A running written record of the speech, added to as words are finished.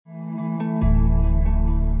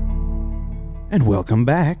And welcome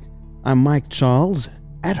back. I'm Mike Charles,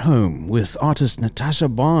 at home with artist Natasha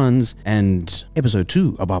Barnes, and episode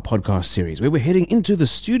 2 of our podcast series, where we're heading into the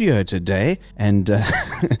studio today and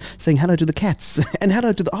saying hello to the cats and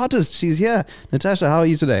hello to the artist. She's here. Natasha, how are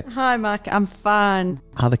you today? Hi, Mike. I'm fine.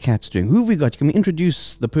 How are the cats doing? Who have we got? Can we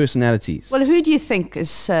introduce the personalities? Well, who do you think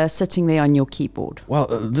is sitting there on your keyboard? Well,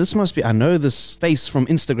 this must be, I know this face from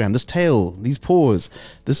Instagram, this tail, these paws.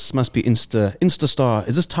 This must be Insta star.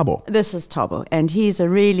 Is this Tabo? This is Tabo, and he's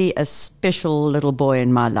a special little boy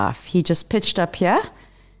in my life. He just pitched up here,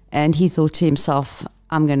 and he thought to himself,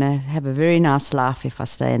 I'm going to have a very nice life if I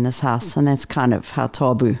stay in this house, and that's kind of how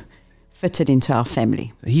Tabo fitted into our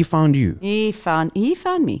family. He found you? He found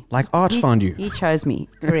me. Like art found you? He chose me,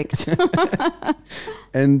 correct.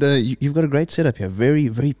 And you've got a great setup here. Very,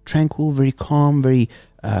 very tranquil, very calm, very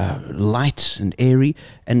light and airy.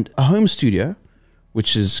 And a home studio,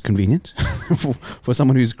 which is convenient for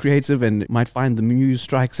someone who's creative and might find the muse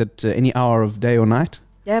strikes at any hour of day or night.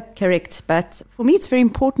 Yep, correct. But for me, it's very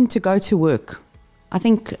important to go to work. I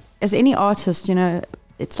think as any artist,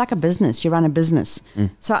 it's like a business. You run a business.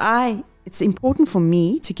 So it's important for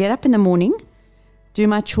me to get up in the morning, do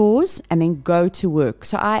my chores, and then go to work.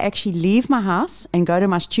 So I actually leave my house and go to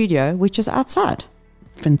my studio, which is outside.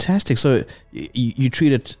 Fantastic. So you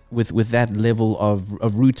treat it with that level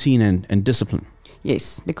of routine and discipline.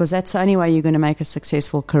 Yes, because that's the only way you're going to make a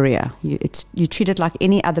successful career. You treat it like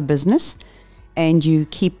any other business, and you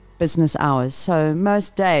keep business hours. So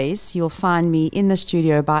most days you'll find me in the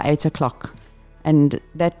studio by 8 o'clock. And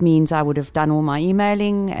that means I would have done all my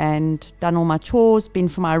emailing and done all my chores, been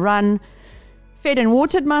for my run, fed and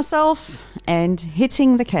watered myself, and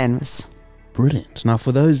hitting the canvas. Brilliant. Now,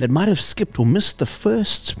 for those that might have skipped or missed the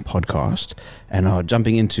first podcast and are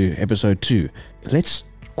jumping into episode 2, let's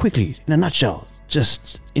quickly, in a nutshell,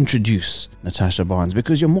 just introduce Natasha Barnes,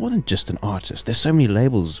 because you're more than just an artist. There's so many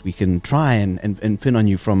labels we can try and pin on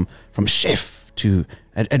you, from chef to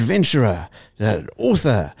adventurer,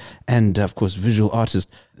 author, and of course visual artist.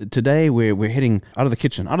 Today we're heading out of the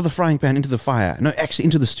kitchen, out of the frying pan into the fire. No, actually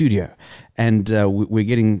into the studio, and we're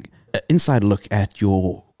getting an inside look at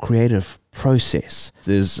your creative process.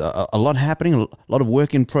 There's a lot happening, a lot of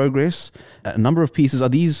work in progress, a number of pieces. Are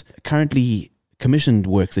these currently commissioned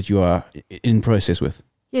works that you are in process with?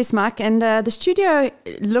 Yes, Mike, and the studio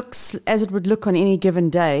looks as it would look on any given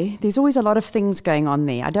day. There's always a lot of things going on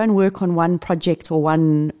there. I don't work on one project or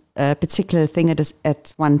one particular thing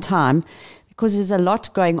at one time, because there's a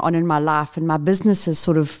lot going on in my life, and my business is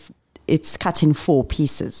it's cut in 4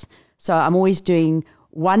 pieces. So I'm always doing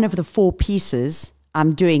one of the 4 pieces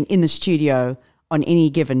I'm doing in the studio on any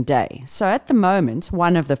given day. So at the moment,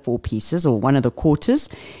 one of the 4 pieces, or one of the quarters,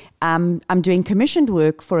 I'm doing commissioned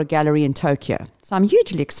work for a gallery in Tokyo. So I'm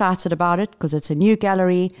hugely excited about it because it's a new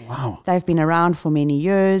gallery. Wow. They've been around for many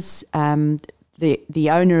years. The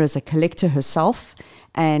owner is a collector herself.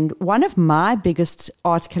 And one of my biggest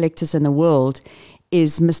art collectors in the world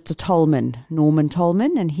is Mr. Tolman, Norman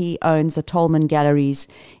Tolman, and he owns the Tolman Galleries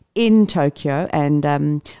in Tokyo.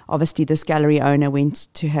 And obviously this gallery owner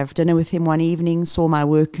went to have dinner with him one evening, saw my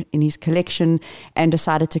work in his collection, and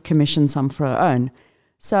decided to commission some for her own.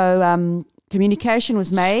 So communication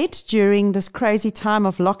was made during this crazy time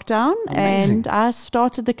of lockdown. Amazing. And I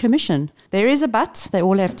started the commission. There is a but, they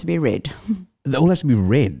all have to be read. They all have to be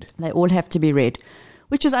read? They all have to be read,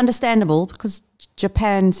 which is understandable because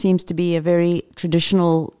Japan seems to be a very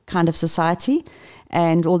traditional kind of society.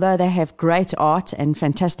 And although they have great art and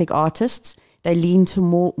fantastic artists, they lean to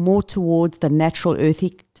more towards the natural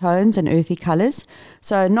earthy tones and earthy colors.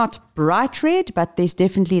 So not bright red, but there's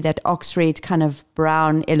definitely that ox red kind of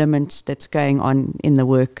brown element that's going on in the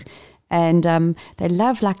work. And they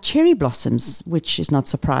love like cherry blossoms, which is not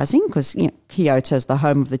surprising because Kyoto is the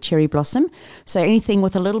home of the cherry blossom. So anything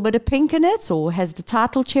with a little bit of pink in it or has the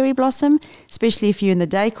title cherry blossom, especially if you're in the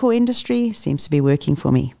decor industry, seems to be working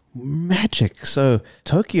for me. Magic. So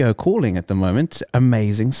Tokyo calling at the moment.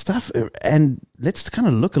 Amazing stuff. And let's kind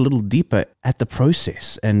of look a little deeper at the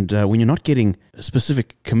process. And when you're not getting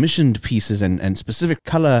specific commissioned pieces and specific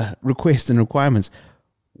color requests and requirements,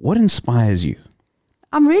 what inspires you?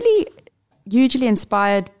 I'm really hugely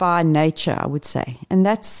inspired by nature, I would say. And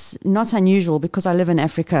that's not unusual because I live in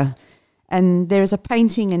Africa and there is a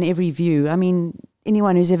painting in every view. I mean,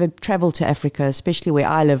 anyone who's ever traveled to Africa, especially where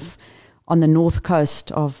I live, on the north coast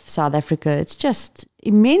of South Africa, it's just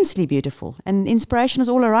immensely beautiful and inspiration is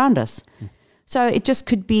all around us. So it just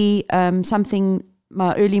could be something,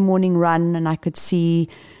 my early morning run, and I could see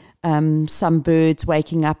some birds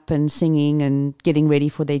waking up and singing and getting ready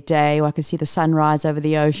for their day, or I could see the sunrise over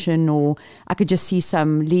the ocean, or I could just see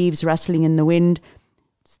some leaves rustling in the wind.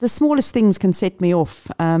 the smallest things can set me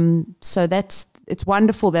off. So it's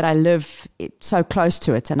wonderful that I live so close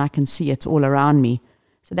to it and I can see it all around me.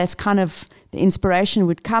 So that's kind of the inspiration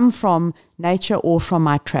would come from nature or from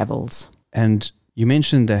my travels. And you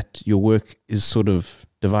mentioned that your work is sort of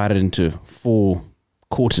divided into 4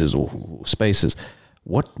 quarters or spaces.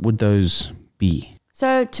 What would those be?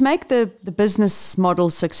 So to make the business model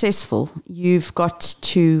successful, you've got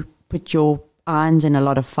to put your irons in a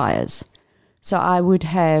lot of fires. So I would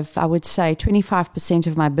say 25%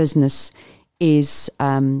 of my business is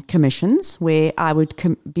commissions, where I would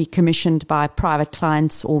be commissioned by private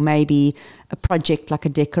clients or maybe a project like a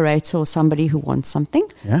decorator or somebody who wants something.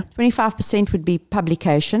 Yeah. 25% would be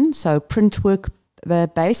publication, so print work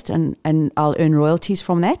based, and I'll earn royalties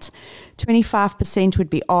from that. 25%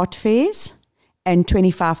 would be art fairs, and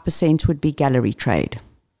 25% would be gallery trade.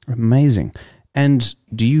 Amazing. And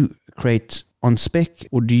do you create on spec,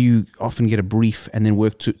 or do you often get a brief and then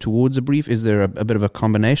work towards a brief? Is there a bit of a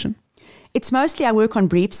combination? It's mostly I work on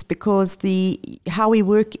briefs, because how we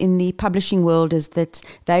work in the publishing world is that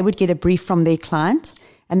they would get a brief from their client,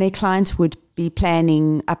 and their clients would be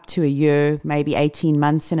planning up to a year, maybe 18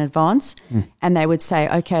 months in advance. And they would say,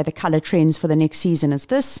 okay, the color trends for the next season is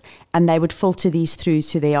this. And they would filter these through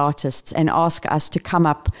to their artists and ask us to come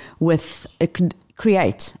up with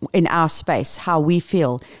create in our space how we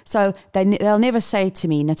feel. So they'll never say to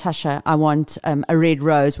me, Natasha, I want a red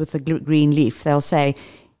rose with a green leaf. They'll say,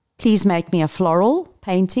 please make me a floral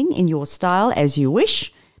painting in your style as you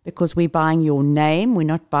wish, because we're buying your name, we're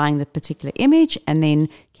not buying the particular image, and then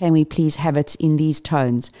can we please have it in these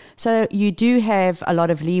tones? So you do have a lot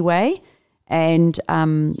of leeway, and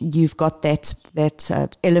you've got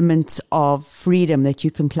that element of freedom that you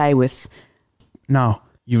can play with. Now,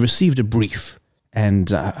 you received a brief,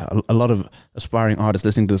 and a lot of aspiring artists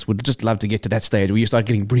listening to this would just love to get to that stage where you start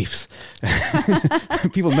getting briefs.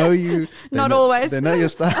 People know you. Not always. They know your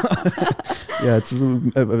style. Yeah, it's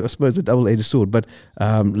I suppose a double-edged sword. But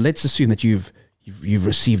let's assume that you've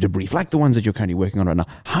received a brief, like the ones that you're currently working on right now.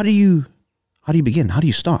 How do you begin? How do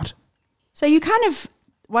you start? So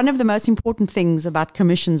one of the most important things about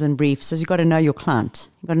commissions and briefs is you've got to know your client.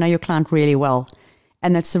 You've got to know your client really well.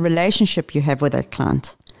 And that's the relationship you have with that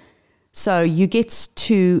client. So you get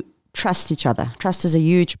to trust each other. Trust is a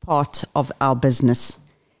huge part of our business.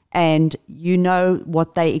 And you know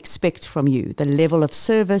what they expect from you, the level of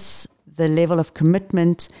service, the level of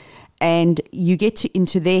commitment, and you get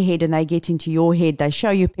into their head and they get into your head. They show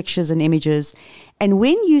you pictures and images. And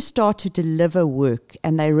when you start to deliver work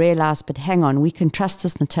and they realize, but hang on, we can trust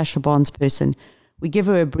this Natasha Barnes person. We give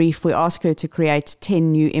her a brief. We ask her to create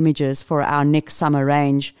 10 new images for our next summer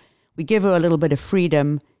range. We give her a little bit of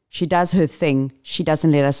freedom. She does her thing. She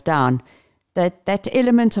doesn't let us down. That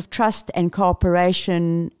element of trust and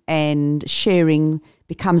cooperation and sharing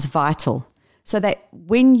becomes vital. So that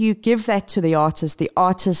when you give that to the artist,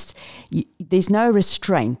 there's no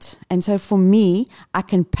restraint. And so for me, I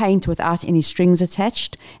can paint without any strings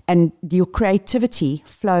attached, and your creativity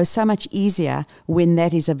flows so much easier when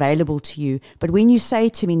that is available to you. But when you say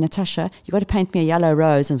to me, Natasha, you've got to paint me a yellow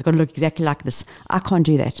rose and it's got to look exactly like this, I can't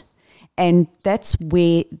do that. And that's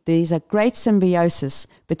where there's a great symbiosis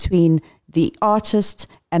between the artist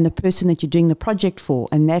and the person that you're doing the project for.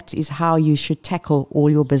 And that is how you should tackle all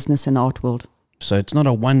your business in the art world. So it's not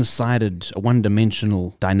a one-sided, a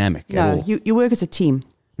one-dimensional dynamic at all. No, you work as a team.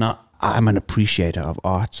 Now, I'm an appreciator of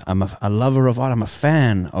art. I'm a lover of art. I'm a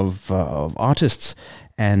fan of artists.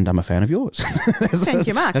 And I'm a fan of yours. Thank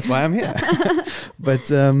you, Mark. That's why I'm here.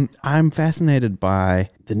 But I'm fascinated by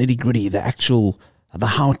the nitty-gritty, the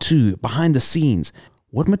how-to, behind the scenes.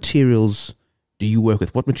 What materials do you work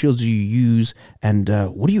with? What materials do you use? And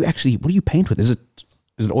what do you paint with? Is it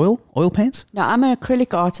oil paints? No, I'm an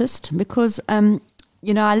acrylic artist because, I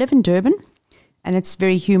live in Durban and it's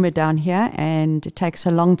very humid down here and it takes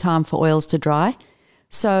a long time for oils to dry.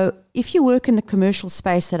 So if you work in the commercial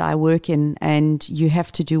space that I work in and you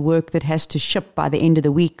have to do work that has to ship by the end of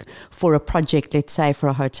the week for a project, let's say for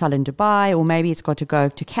a hotel in Dubai, or maybe it's got to go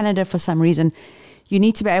to Canada for some reason, you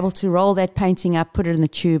need to be able to roll that painting up, put it in the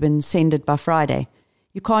tube and send it by Friday.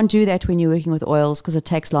 You can't do that when you're working with oils because it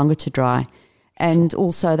takes longer to dry. And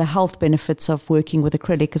also the health benefits of working with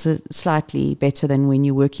acrylic is slightly better than when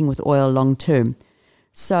you're working with oil long term.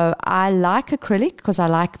 So I like acrylic because I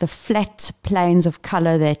like the flat planes of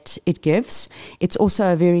color that it gives. It's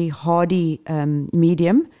also a very hardy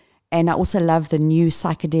medium. And I also love the new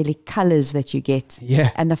psychedelic colors that you get,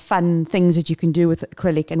 and the fun things that you can do with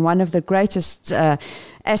acrylic. And one of the greatest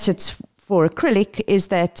assets for acrylic is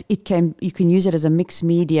that you can use it as a mixed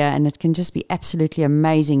media, and it can just be absolutely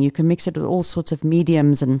amazing. You can mix it with all sorts of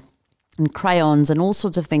mediums, and and crayons and all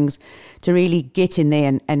sorts of things to really get in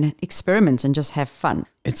there and experiment and just have fun.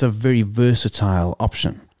 It's a very versatile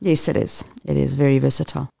option. Yes, it is. It is very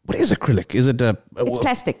versatile. What is acrylic? Is it It's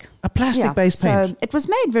plastic. A plastic-based paint? So it was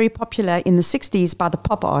made very popular in the 60s by the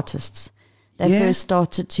pop artists. They first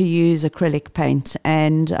started to use acrylic paint.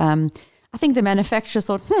 And I think the manufacturers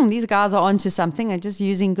thought, these guys are onto something. They're just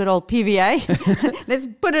using good old PVA. Let's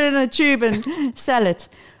put it in a tube and sell it.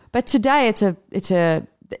 But today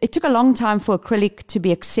it took a long time for acrylic to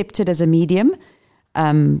be accepted as a medium,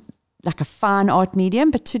 like a fine art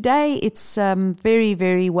medium. But today it's very,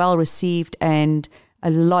 very well received, and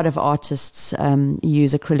a lot of artists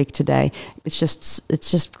use acrylic today. It's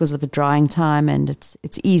just because of the drying time, and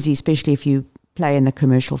it's easy, especially if you play in the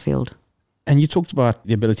commercial field. And you talked about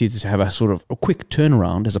the ability to have a sort of a quick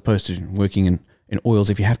turnaround as opposed to working in oils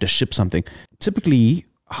if you have to ship something. Typically,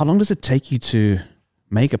 how long does it take you to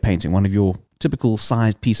make a painting, one of your typical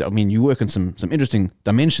sized piece? I mean, you work in some interesting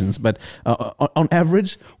dimensions, but on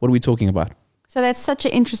average, what are we talking about? So that's such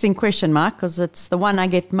an interesting question, Mark, because it's the one I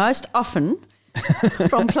get most often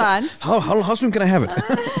from clients. How soon can I have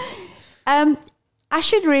it? I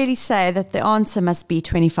should really say that the answer must be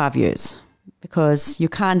 25 years, because you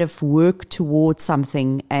kind of work towards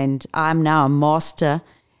something, and I'm now a master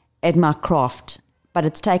at my craft, but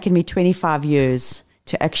it's taken me 25 years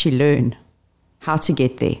to actually learn how to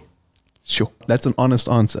get there. Sure, that's an honest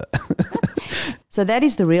answer. So that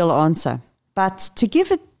is the real answer. But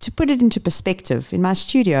to put it into perspective, in my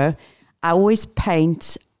studio, I always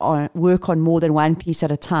work on more than one piece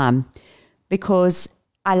at a time, because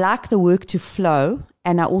I like the work to flow,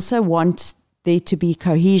 and I also want there to be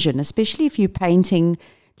cohesion, especially if you're painting,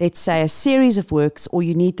 let's say, a series of works, or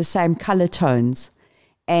you need the same color tones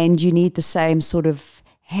and you need the same sort of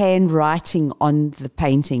handwriting on the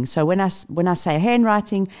painting. So when I say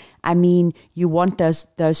handwriting, I mean you want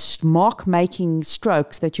those mark-making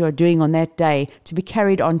strokes that you're doing on that day to be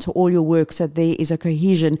carried on to all your work, so there is a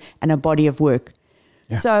cohesion and a body of work.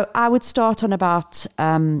 Yeah. So I would start on about,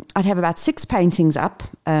 I'd have about 6 paintings up,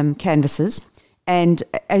 canvases. And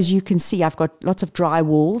as you can see, I've got lots of dry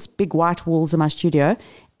walls, big white walls in my studio,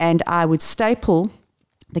 and I would staple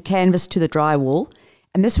the canvas to the dry wall.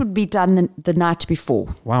 And this would be done the night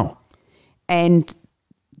before. Wow. And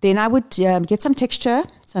then I would get some texture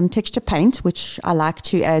paint, which I like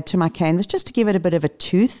to add to my canvas, just to give it a bit of a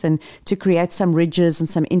tooth and to create some ridges and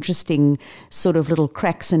some interesting sort of little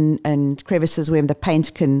cracks and crevices where the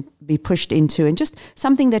paint can be pushed into, and just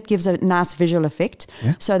something that gives a nice visual effect.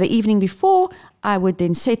 Yeah. So the evening before, I would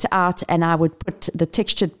then set out and I would put the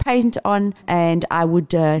textured paint on, and I would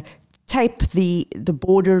tape the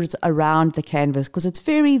borders around the canvas, because it's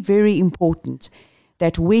very, very important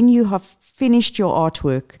that when you have finished your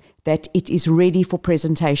artwork, that it is ready for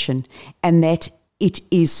presentation and that it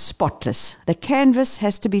is spotless. The canvas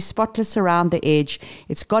has to be spotless around the edge.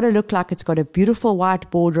 It's got to look like it's got a beautiful white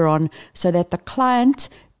border on, so that the client,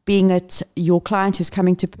 being it your client who's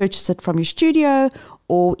coming to purchase it from your studio,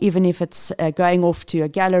 or even if it's going off to a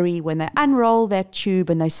gallery, when they unroll that tube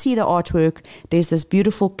and they see the artwork, there's this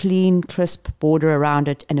beautiful, clean, crisp border around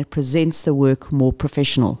it, and it presents the work more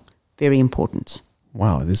professional. Very important.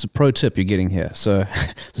 Wow, this is a pro tip you're getting here. So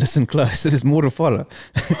listen close. There's more to follow.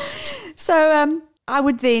 So I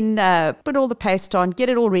would then put all the paste on, get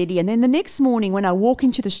it all ready. And then the next morning when I walk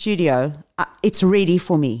into the studio, it's ready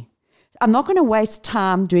for me. I'm not going to waste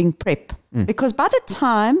time doing prep, because by the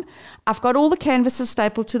time I've got all the canvases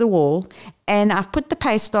stapled to the wall and I've put the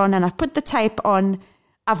paste on and I've put the tape on,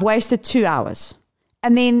 I've wasted 2 hours.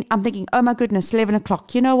 And then I'm thinking, oh my goodness, 11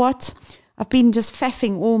 o'clock. You know what? I've been just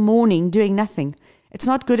faffing all morning doing nothing. It's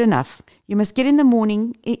not good enough. You must get in the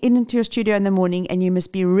morning, into your studio in the morning, and you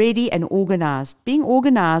must be ready and organized. Being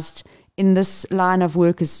organized in this line of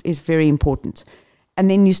work is very important. And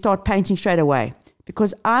then you start painting straight away.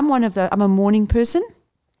 Because I'm a morning person.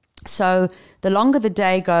 So the longer the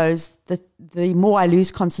day goes, the more I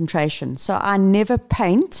lose concentration. So I never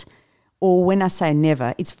paint, or when I say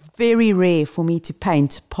never, it's very rare for me to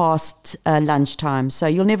paint past lunchtime. So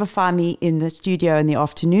you'll never find me in the studio in the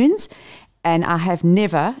afternoons. And I have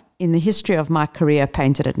never, in the history of my career,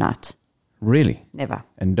 painted at night. Really? Never.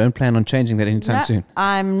 And don't plan on changing that anytime soon?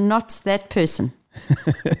 I'm not that person.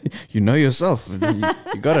 You know yourself.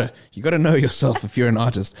 You gotta know yourself if you're an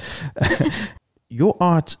artist. Your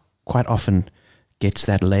art quite often gets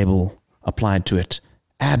that label applied to it,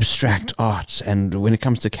 abstract art. And when it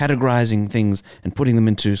comes to categorizing things and putting them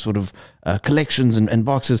into sort of collections and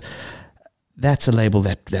boxes, that's a label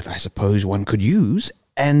that I suppose one could use.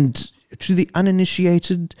 And to the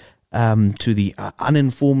uninitiated, to the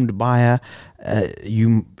uninformed buyer,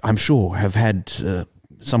 you, I'm sure, have had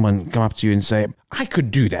someone come up to you and say, I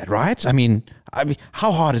could do that, right? I mean,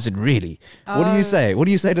 how hard is it really? What do you say? What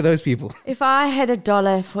do you say to those people? If I had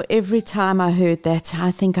 $1 for every time I heard that,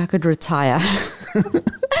 I think I could retire.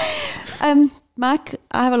 Mike,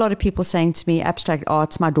 I have a lot of people saying to me, abstract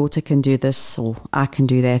arts, my daughter can do this or I can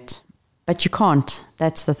do that. But you can't.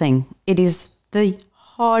 That's the thing. It is the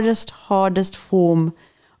hardest form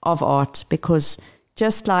of art, because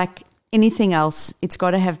just like anything else, it's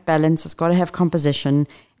got to have balance, it's got to have composition,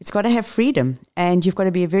 it's got to have freedom, and you've got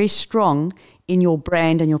to be very strong in your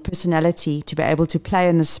brand and your personality to be able to play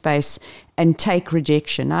in this space and take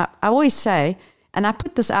rejection. I always say, and I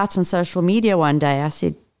put this out on social media one day, I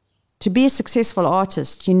said, to be a successful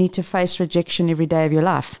artist, you need to face rejection every day of your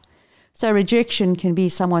life. So rejection can be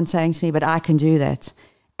someone saying to me, but I can do that.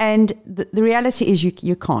 And the reality is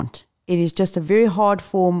you can't. It is just a very hard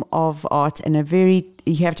form of art, and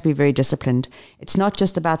you have to be very disciplined. It's not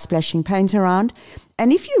just about splashing paint around.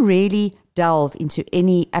 And if you really delve into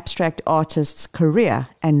any abstract artist's career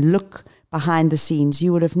and look behind the scenes,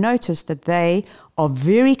 you would have noticed that they are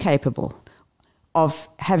very capable of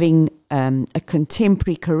having a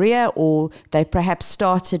contemporary career, or they perhaps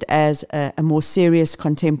started as a more serious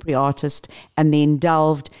contemporary artist and then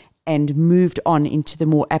delved and moved on into the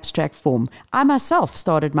more abstract form. I myself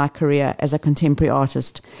started my career as a contemporary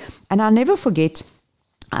artist, and I'll never forget,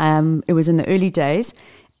 it was in the early days,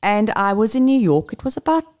 and I was in New York. It was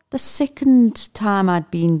about the second time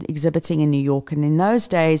I'd been exhibiting in New York, and in those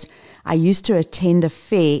days I used to attend a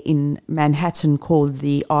fair in Manhattan called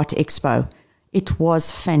the Art Expo. It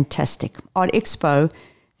was fantastic. Art Expo,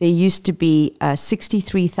 there used to be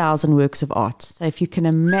 63,000 works of art. So if you can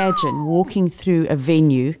imagine walking through a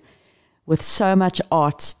venue with so much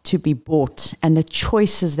art to be bought and the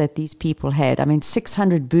choices that these people had. I mean,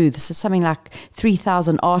 600 booths, so something like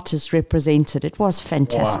 3,000 artists represented. It was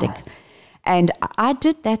fantastic. Wow. And I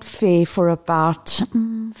did that fair for about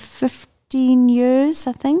 15 years,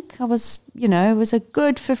 I think. It was a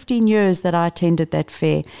good 15 years that I attended that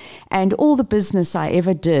fair. And all the business I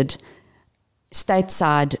ever did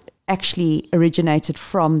stateside actually originated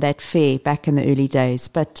from that fair back in the early days.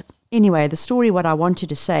 But anyway, the story, what I wanted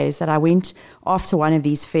to say is that I went after one of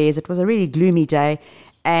these fairs. It was a really gloomy day,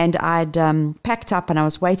 and I'd packed up and I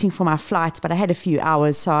was waiting for my flight, but I had a few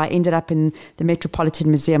hours, so I ended up in the Metropolitan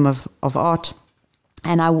Museum of Art,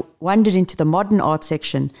 and I wandered into the modern art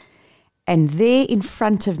section, and there in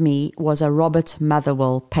front of me was a Robert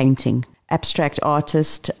Motherwell painting, abstract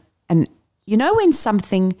artist. And you know when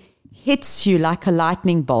something hits you like a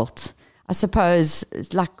lightning bolt, I suppose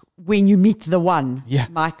it's like when you meet the one. Yeah.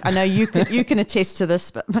 Mike, I know you can attest to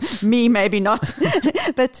this, but me maybe not.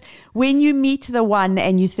 But when you meet the one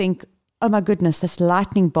and you think, oh my goodness, this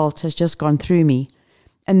lightning bolt has just gone through me.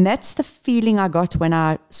 And that's the feeling I got when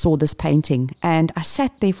I saw this painting. And I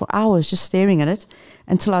sat there for hours just staring at it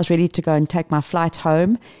until I was ready to go and take my flight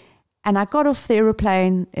home. And I got off the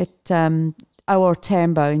aeroplane at OR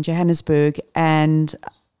Tambo in Johannesburg, and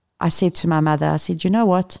I said to my mother, I said, you know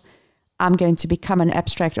what? I'm going to become an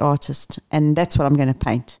abstract artist, and that's what I'm going to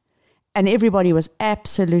paint. And everybody was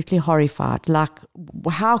absolutely horrified. Like,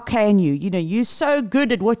 how can you? You're so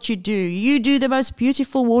good at what you do. You do the most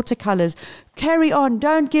beautiful watercolors. Carry on.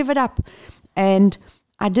 Don't give it up. And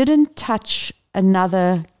I didn't touch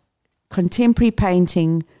another contemporary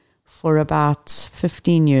painting for about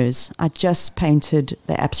 15 years. I just painted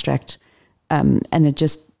the abstract. And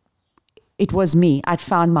it was me. I'd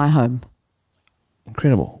found my home.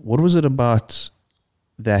 Incredible. What was it about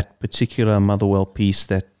that particular Motherwell piece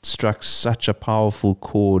that struck such a powerful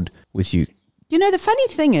chord with you? The funny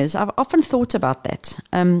thing is, I've often thought about that.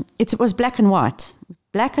 It was black and white,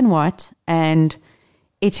 and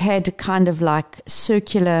it had kind of like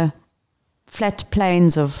circular flat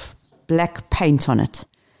planes of black paint on it.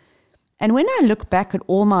 And when I look back at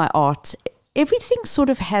all my art, everything sort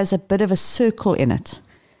of has a bit of a circle in it.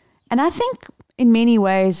 And I think in many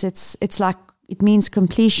ways it's like it means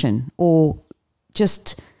completion, or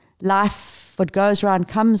just life, what goes around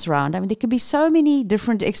comes around. I mean, there could be so many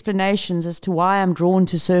different explanations as to why I'm drawn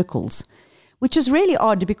to circles, which is really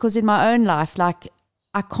odd because in my own life, like,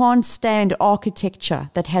 I can't stand architecture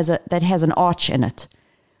that has an arch in it.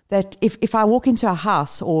 That if I walk into a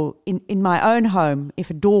house or in my own home, if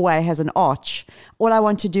a doorway has an arch, all I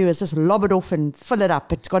want to do is just lob it off and fill it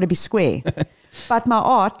up. It's got to be square. But my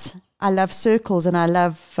art, I love circles, and I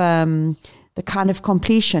love the kind of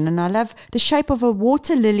completion, and I love the shape of a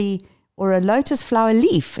water lily or a lotus flower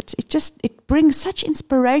leaf. It brings such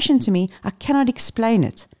inspiration to me. I cannot explain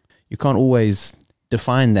it. You can't always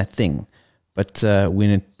define that thing, but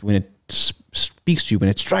when it speaks to you, when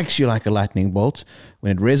it strikes you like a lightning bolt,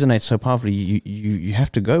 when it resonates so powerfully, you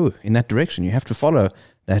have to go in that direction. You have to follow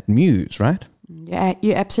that muse, right? Yeah,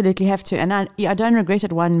 you absolutely have to. And I don't regret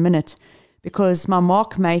it 1 minute, because my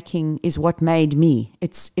mark making is what made me.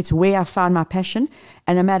 It's where I found my passion.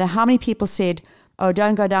 And no matter how many people said, oh,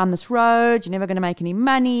 don't go down this road, you're never going to make any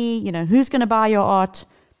money, who's going to buy your art?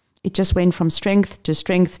 It just went from strength to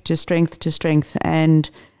strength to strength to strength. And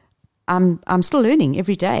I'm still learning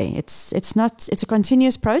every day. It's a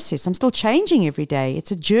continuous process. I'm still changing every day.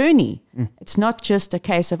 It's a journey. It's not just a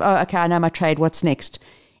case of, oh, okay, I know my trade, what's next?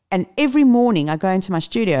 And every morning I go into my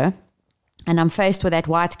studio and I'm faced with that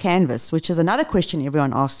white canvas, which is another question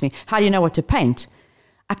everyone asks me. How do you know what to paint?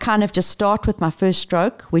 I kind of just start with my first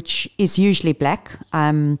stroke, which is usually black.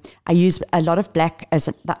 I use a lot of black as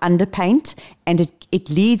the underpaint, and it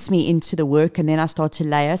leads me into the work, and then I start to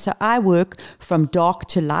layer. So I work from dark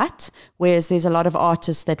to light, whereas there's a lot of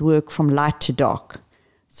artists that work from light to dark.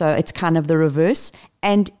 So it's kind of the reverse,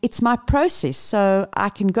 and it's my process. So I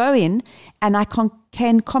can go in and I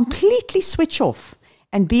can completely switch off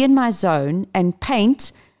and be in my zone and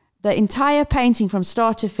paint the entire painting from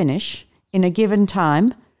start to finish in a given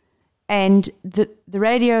time. And the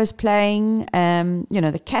radio is playing,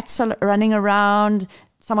 the cats are running around,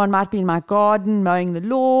 someone might be in my garden mowing the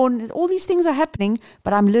lawn. All these things are happening,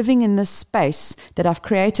 but I'm living in this space that I've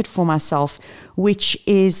created for myself, which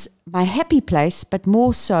is my happy place, but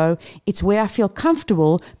more so, it's where I feel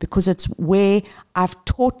comfortable, because it's where I've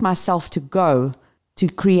taught myself to go to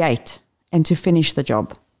create and to finish the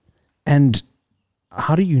job. And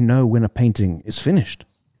how do you know when a painting is finished?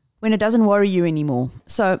 When it doesn't worry you anymore.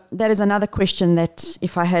 So that is another question that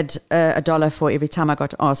if I had $1 for every time I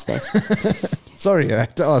got asked that. Sorry, I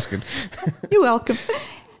had to ask it. You're welcome.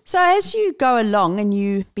 So as you go along and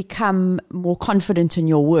you become more confident in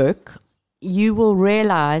your work, you will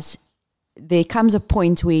realize there comes a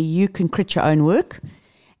point where you can crit your own work,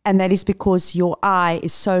 and that is because your eye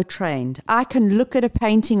is so trained. I can look at a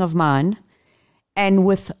painting of mine, and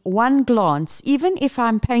with one glance, even if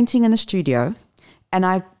I'm painting in the studio and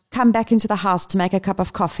I come back into the house to make a cup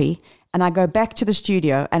of coffee, and I go back to the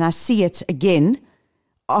studio and I see it again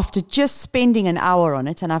after just spending an hour on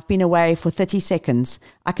it, and I've been away for 30 seconds,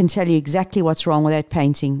 I can tell you exactly what's wrong with that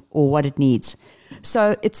painting or what it needs.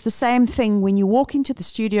 So it's the same thing when you walk into the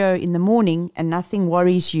studio in the morning and nothing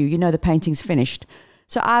worries you, the painting's finished.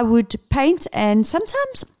 So I would paint, and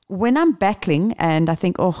sometimes when I'm battling and I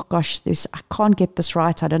think, oh gosh, I can't get this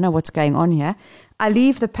right, I don't know what's going on here, I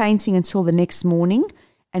leave the painting until the next morning.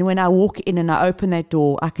 And when I walk in and I open that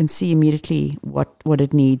door, I can see immediately what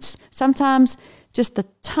it needs. Sometimes just the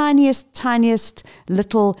tiniest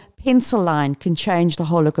little pencil line can change the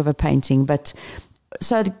whole look of a painting. But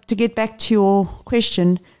so to get back to your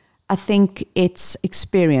question, I think it's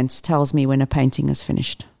experience tells me when a painting is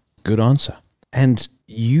finished. Good answer. And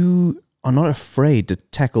you are not afraid to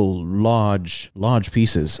tackle large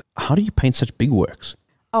pieces. How do you paint such big works?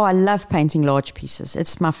 Oh, I love painting large pieces.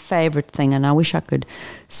 It's my favorite thing, and I wish I could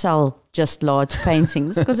sell just large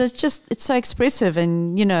paintings, because it's so expressive,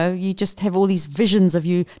 and you just have all these visions of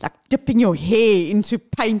you like dipping your hair into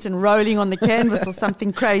paint and rolling on the canvas or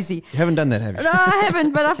something crazy. You haven't done that, have you? No, I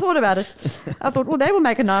haven't, but I've thought about it. I thought, well, they will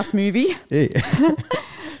make a nice movie. Yeah.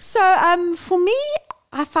 So for me,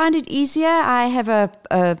 I find it easier. I have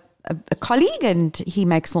a colleague, and he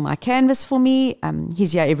makes all my canvas for me.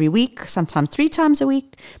 He's here every week, sometimes 3 times a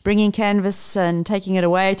week, bringing canvas and taking it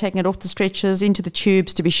away, taking it off the stretchers into the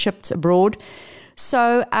tubes to be shipped abroad.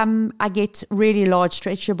 So I get really large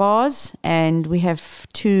stretcher bars, and we have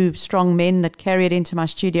 2 strong men that carry it into my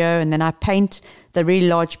studio, and then I paint the really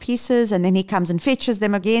large pieces, and then he comes and fetches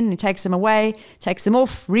them again, and takes them away, takes them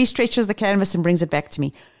off, restretches the canvas and brings it back to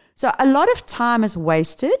me. So a lot of time is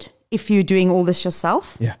wasted if you're doing all this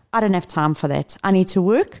yourself. Yeah. I don't have time for that. I need to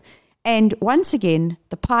work. And once again,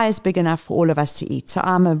 the pie is big enough for all of us to eat. So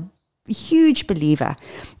I'm a huge believer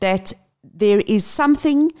that there is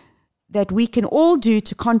something that we can all do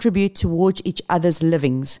to contribute towards each other's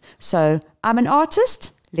livings. So I'm an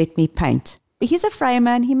artist, let me paint. He's a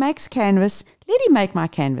framer and he makes canvas, let him make my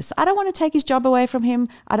canvas. I don't want to take his job away from him.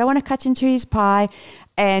 I don't want to cut into his pie.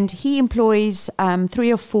 And he employs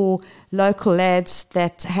 3 or 4 local lads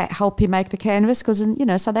that help him make the canvas, because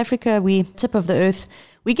in South Africa, we tip of the earth.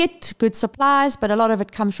 We get good supplies, but a lot of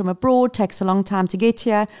it comes from abroad, takes a long time to get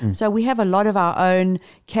here. So we have a lot of our own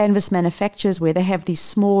canvas manufacturers where they have these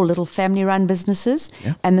small little family-run businesses,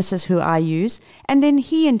 and this is who I use. And then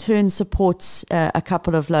he in turn supports a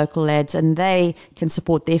couple of local lads, and they can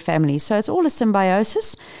support their families. So it's all a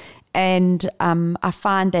symbiosis. And I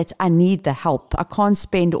find that I need the help. I can't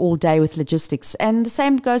spend all day with logistics. And the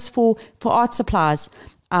same goes for art supplies.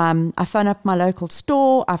 I phone up my local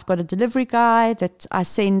store. I've got a delivery guy that I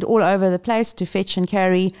send all over the place to fetch and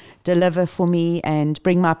carry, deliver for me, and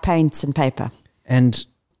bring my paints and paper. And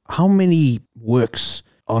how many works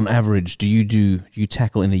on average do you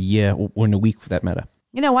tackle in a year or in a week for that matter?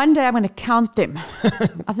 One day I'm going to count them.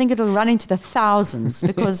 I think it'll run into the thousands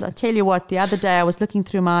because I tell you what, the other day I was looking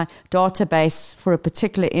through my database for a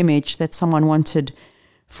particular image that someone wanted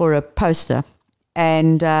for a poster.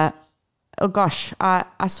 And, oh gosh,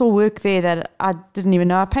 I saw work there that I didn't even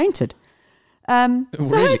know I painted. So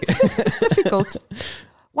Really? it's difficult.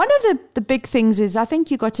 One of the big things is I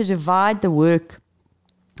think you got to divide the work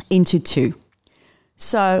into two.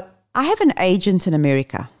 So I have an agent in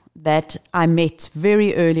America that I met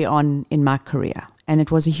very early on in my career. And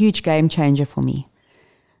it was a huge game changer for me.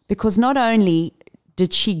 Because not only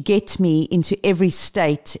did she get me into every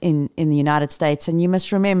state in the United States, and you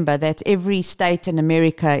must remember that every state in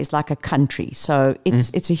America is like a country. So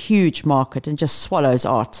it's a huge market and just swallows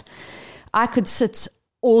art. I could sit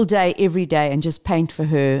all day, every day, and just paint for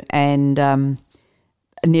her and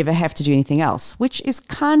never have to do anything else, which is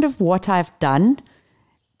kind of what I've done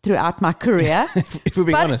throughout my career. If we're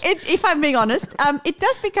being honest. If I'm being honest, it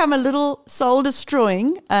does become a little soul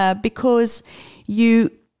destroying because you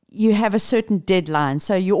have a certain deadline.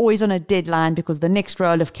 So you're always on a deadline because the next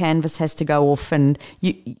roll of canvas has to go off, and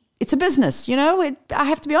it's a business, I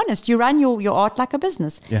have to be honest. You run your art like a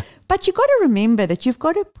business. Yeah. But you've got to remember that you've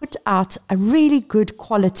got to put out a really good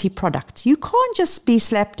quality product. You can't just be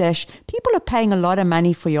slapdash. People are paying a lot of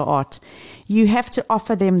money for your art. You have to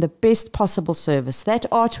offer them the best possible service. That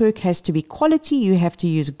artwork has to be quality. You have to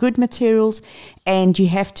use good materials, and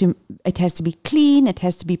it has to be clean. It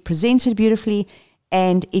has to be presented beautifully,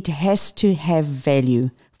 and it has to have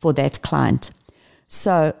value for that client.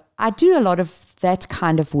 So I do a lot of that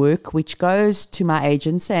kind of work, which goes to my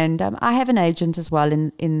agents. And I have an agent as well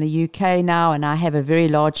in the UK now, and I have a very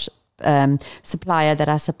large supplier that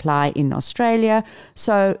I supply in Australia.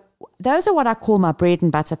 So those are what I call my bread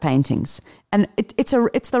and butter paintings. And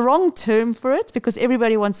it's the wrong term for it because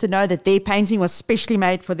everybody wants to know that their painting was specially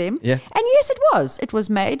made for them. Yeah. And yes, it was. It was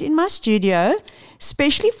made in my studio,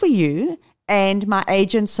 specially for you. And my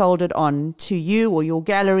agent sold it on to you or your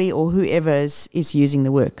gallery or whoever is using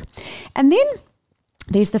the work. And then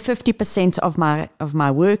there's the 50% of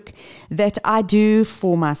my work that I do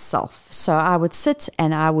for myself. So I would sit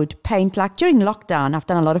and I would paint. Like during lockdown, I've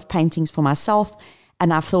done a lot of paintings for myself.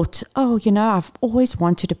 And I've thought, I've always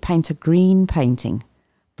wanted to paint a green painting.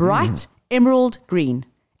 Bright emerald green.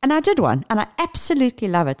 And I did one. And I absolutely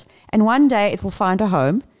love it. And one day it will find a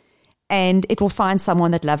home. And it will find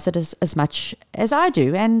someone that loves it as much as I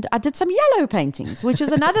do. And I did some yellow paintings, which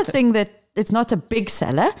is another thing that it's not a big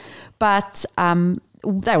seller, but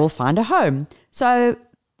they will find a home. So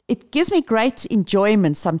it gives me great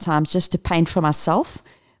enjoyment sometimes just to paint for myself.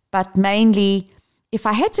 But mainly, if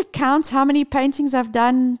I had to count how many paintings I've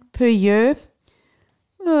done per year,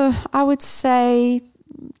 I would say,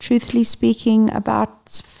 truthfully speaking, about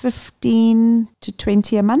 15 to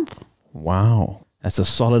 20 a month. Wow. That's a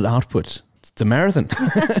solid output. It's a marathon.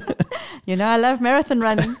 I love marathon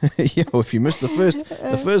running. Yeah, well, if you missed the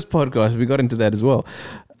first podcast, we got into that as well.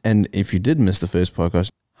 And if you did miss the first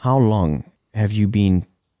podcast, how long have you been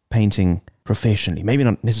painting professionally? Maybe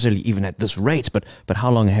not necessarily even at this rate, but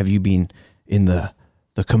how long have you been in the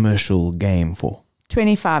commercial game for?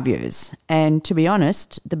 25 years. And to be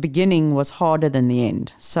honest, the beginning was harder than the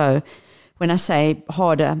end. So when I say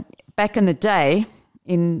harder, back in the day,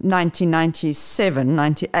 in 1997,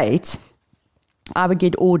 98, I would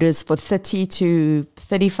get orders for 30 to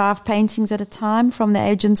 35 paintings at a time from the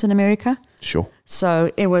agents in America. Sure.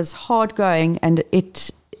 So it was hard going, and it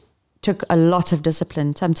took a lot of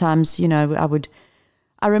discipline. Sometimes,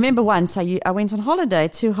 I remember once I went on holiday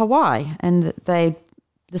to Hawaii, and they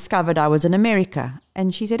discovered I was in America.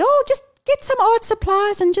 And she said, just get some art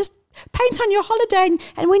supplies and just paint on your holiday,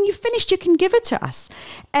 and when you've finished, you can give it to us.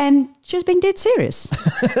 And she was being dead serious.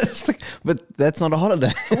 But that's not a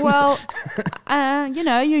holiday. Well,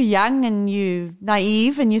 you're young and you're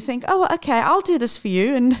naive, and you think, okay, I'll do this for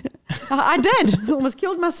you. And I did. Almost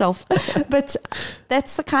killed myself. But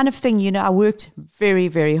that's the kind of thing, I worked very,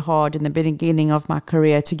 very hard in the beginning of my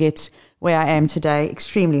career to get where I am today,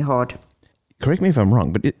 extremely hard. Correct me if I'm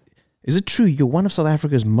wrong, but is it true you're one of South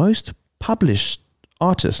Africa's most published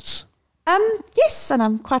artists? Yes, and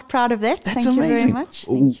I'm quite proud of that. That's Thank amazing. you very much.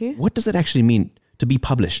 Thank you. What does that actually mean, to be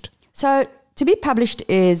published? So to be published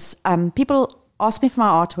is people ask me for my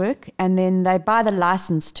artwork, and then they buy the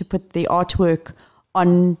license to put the artwork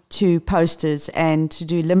onto posters and to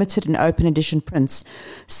do limited and open edition prints.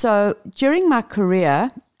 So during my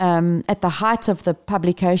career, at the height of the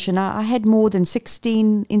publication, I had more than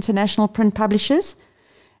 16 international print publishers.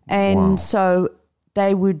 And Wow. so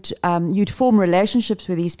they would, you'd form relationships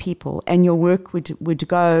with these people, and your work would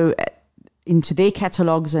go into their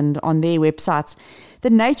catalogs and on their websites. The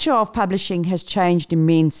nature of publishing has changed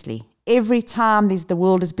immensely. Every time the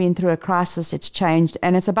world has been through a crisis, it's changed,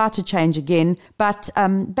 and it's about to change again. But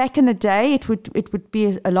back in the day, it would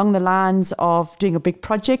be along the lines of doing a big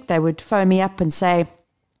project. They would phone me up and say,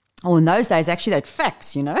 oh, in those days, actually, they'd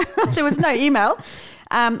fax, There was no email.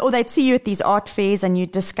 Or they'd see you at these art fairs and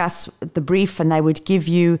you'd discuss the brief, and they would give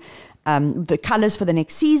you the colors for the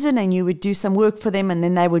next season, and you would do some work for them, and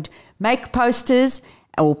then they would make posters,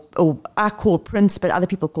 or I call prints, but other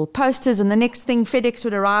people call posters. And the next thing, FedEx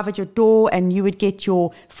would arrive at your door, and you would get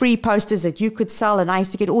your free posters that you could sell. And I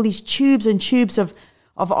used to get all these tubes and tubes of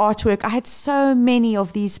artwork. I had so many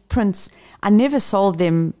of these prints. I never sold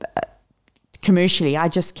them commercially. I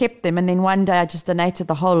just kept them, and then one day I just donated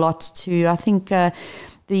the whole lot to, I think,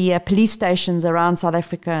 the police stations around South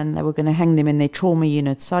Africa, and they were going to hang them in their trauma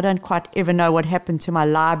units. So I don't quite ever know what happened to my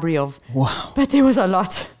library of. Wow. But there was a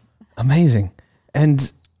lot. Amazing.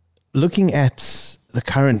 And looking at the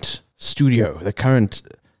current studio, the current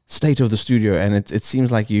state of the studio, and it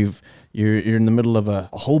seems like you're in the middle of a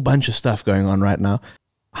whole bunch of stuff going on right now.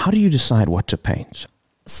 How do you decide what to paint?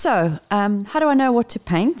 So how do I know what to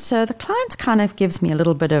paint? So the client kind of gives me a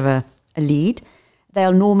little bit of a lead.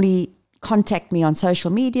 They'll normally contact me on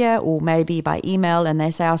social media or maybe by email, and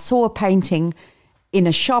they say, I saw a painting in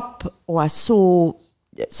a shop, or I saw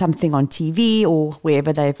something on TV, or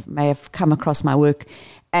wherever they may have come across my work,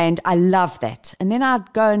 and I love that. And then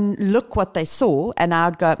I'd go and look what they saw, and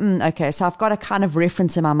I'd go, okay, so I've got a kind of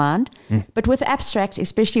reference in my mind. But with abstract,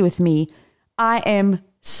 especially with me, I am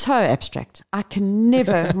so abstract. I can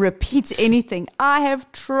never repeat anything. I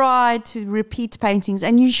have tried to repeat paintings,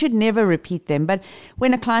 and you should never repeat them. But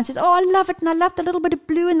when a client says, oh, I love it, and I love the little bit of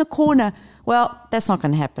blue in the corner, well, that's not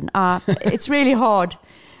going to happen. It's really hard.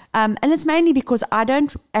 And it's mainly because I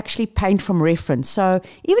don't actually paint from reference. So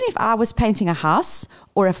even if I was painting a house,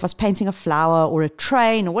 or if I was painting a flower or a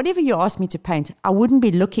train or whatever you asked me to paint, I wouldn't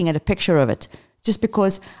be looking at a picture of it, just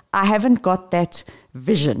because I haven't got that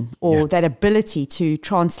vision or that ability to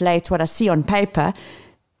translate what I see on paper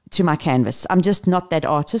to my canvas. I'm just not that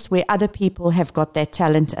artist, where other people have got that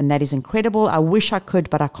talent, and that is incredible. I wish I could,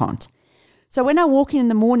 but I can't. So when I walk in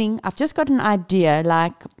the morning, I've just got an idea,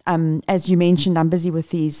 like, as you mentioned, I'm busy with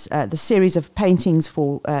these, the series of paintings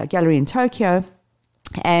for a gallery in Tokyo.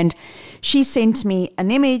 And she sent me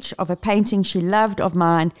an image of a painting she loved of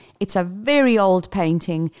mine. It's a very old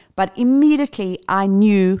painting, but immediately I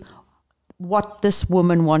knew what this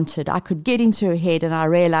woman wanted. I could get into her head, and I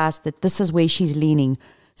realized that this is where she's leaning.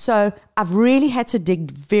 So I've really had to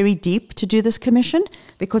dig very deep to do this commission,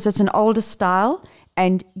 because it's an older style.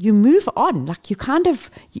 And you move on, like you kind of,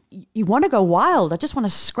 you want to go wild. I just want to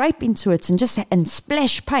scrape into it and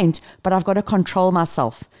splash paint, but I've got to control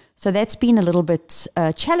myself. So that's been a little bit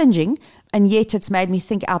challenging, and yet it's made me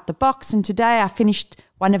think out the box. And today I finished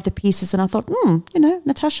one of the pieces, and I thought,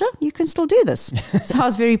 Natasha, you can still do this. So I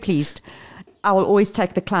was very pleased. I will always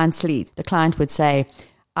take the client's lead. The client would say,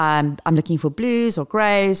 I'm looking for blues or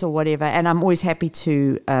grays or whatever, and I'm always happy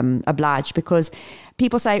to oblige, because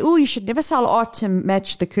people say, oh, you should never sell art to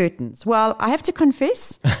match the curtains. Well, I have to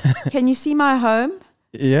confess, can you see my home?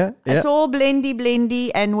 Yeah. It's all blendy,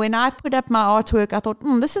 and when I put up my artwork, I thought,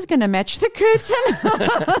 this is going to match the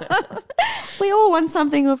curtain. We all want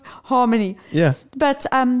something of harmony. Yeah. But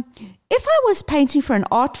if I was painting for an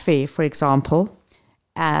art fair, for example,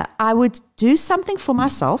 I would do something for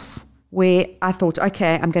myself where I thought,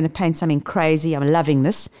 okay, I'm going to paint something crazy. I'm loving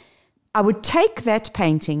this. I would take that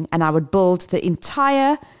painting and I would build the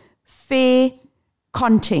entire fair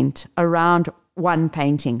content around one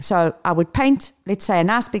painting. So I would paint, let's say, a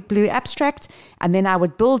nice big blue abstract, and then I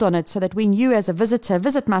would build on it so that when you as a visitor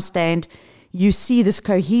visit my stand, you see this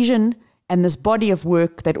cohesion and this body of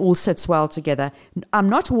work that all sits well together. I'm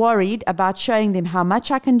not worried about showing them how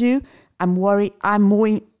much I can do. I'm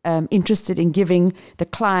more interested in giving the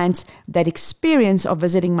clients that experience of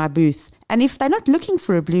visiting my booth. And if they're not looking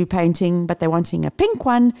for a blue painting, but they're wanting a pink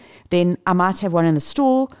one, then I might have one in the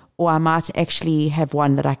store, or I might actually have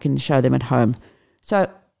one that I can show them at home. So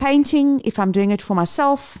painting, if I'm doing it for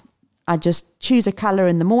myself, I just choose a color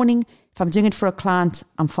in the morning. If I'm doing it for a client,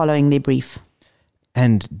 I'm following their brief.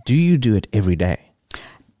 And do you do it every day?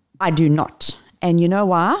 I do not. And you know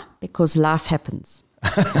why? Because life happens.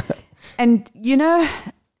 And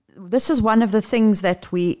this is one of the things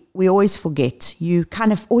that we always forget. You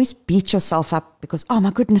kind of always beat yourself up because, oh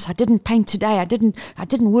my goodness, I didn't paint today. I didn't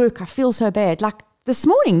work. I feel so bad. Like this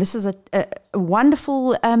morning, this is a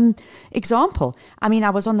wonderful example. I mean,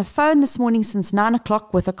 I was on the phone this morning since 9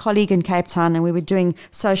 o'clock with a colleague in Cape Town, and we were doing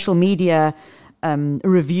social media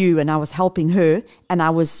review, and I was helping her,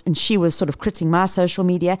 and she was sort of critiquing my social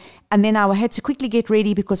media. And then I had to quickly get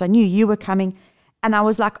ready because I knew you were coming. And I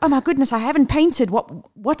was like, oh my goodness, I haven't painted.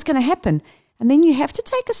 What's going to happen? And then you have to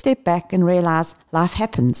take a step back and realize life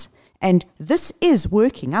happens. And this is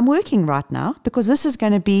working. I'm working right now because this is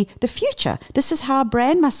going to be the future. This is how I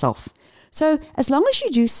brand myself. So as long as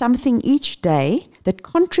you do something each day that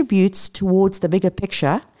contributes towards the bigger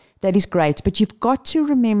picture, that is great. But you've got to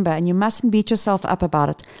remember, and you mustn't beat yourself up about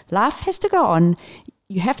it, life has to go on.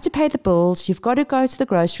 You have to pay the bills. You've got to go to the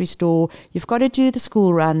grocery store. You've got to do the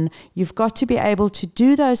school run. You've got to be able to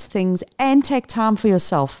do those things and take time for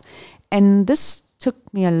yourself. And this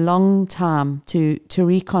took me a long time to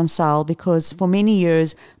reconcile, because for many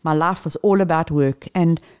years my life was all about work.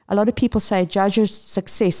 And a lot of people say judge your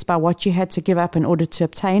success by what you had to give up in order to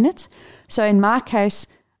obtain it. So in my case,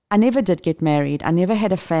 I never did get married. I never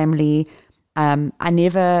had a family. I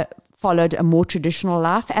never followed a more traditional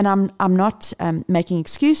life, and I'm not making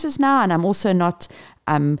excuses now, and I'm also not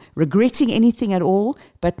regretting anything at all.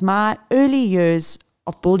 But my early years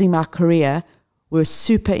of building my career were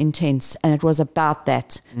super intense, and it was about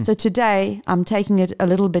that. So today I'm taking it a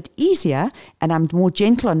little bit easier, and I'm more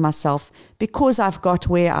gentle on myself because I've got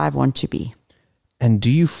where I want to be. And do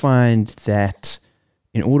you find that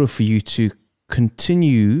in order for you to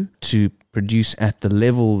continue to produce at the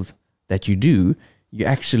level that you do, you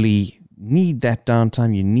actually need that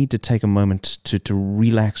downtime? You need to take a moment to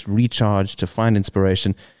relax, recharge, to find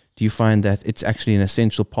inspiration. Do you find that it's actually an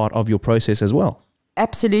essential part of your process as well?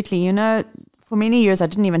 Absolutely. You know, for many years I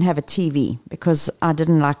didn't even have a TV because I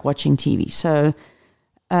didn't like watching TV. So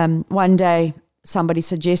one day somebody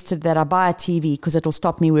suggested that I buy a TV because it'll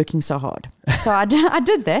stop me working so hard. So I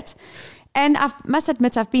did that. And I must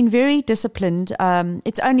admit, I've been very disciplined.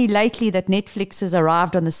 It's only lately that Netflix has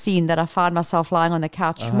arrived on the scene that I find myself lying on the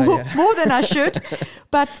couch more than I should.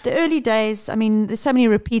 But the early days, I mean, there's so many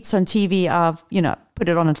repeats on TV. I've, put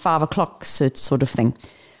it on at 5 o'clock, sort of thing.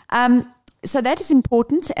 So that is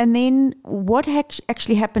important. And then what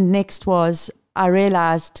actually happened next was I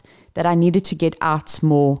realized that I needed to get out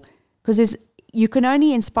more, because you can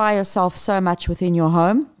only inspire yourself so much within your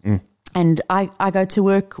home. And I go to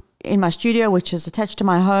work in my studio, which is attached to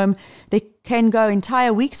my home.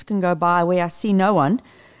 Entire weeks can go by where I see no one.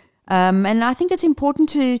 And I think it's important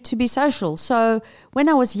to be social. So when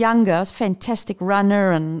I was younger, I was a fantastic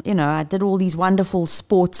runner, and, I did all these wonderful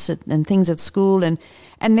sports and things at school. And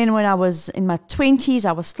then when I was in my 20s,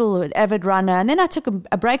 I was still an avid runner. And then I took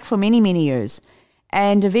a break for many, many years.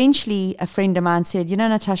 And eventually a friend of mine said,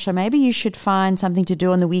 Natasha, maybe you should find something to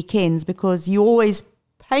do on the weekends, because you're always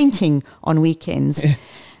painting on weekends.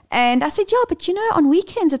 And I said, yeah, but on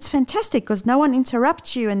weekends it's fantastic because no one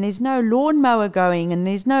interrupts you, and there's no lawnmower going, and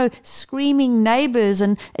there's no screaming neighbors,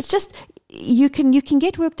 and it's just you can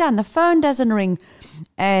get work done. The phone doesn't ring.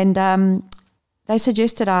 And they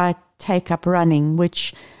suggested I take up running,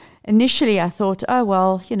 which initially I thought, oh,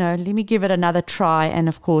 well, let me give it another try. And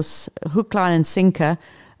of course, hook, line and sinker,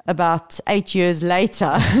 about 8 years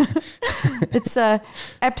later, it's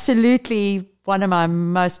absolutely one of my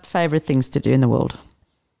most favorite things to do in the world.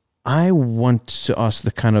 I want to ask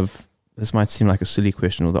this might seem like a silly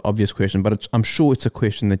question or the obvious question, but I'm sure it's a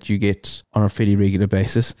question that you get on a fairly regular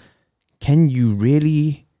basis. Can you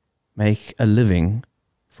really make a living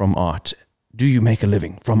from art? Do you make a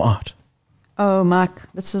living from art? Oh, Mark,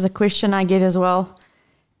 this is a question I get as well.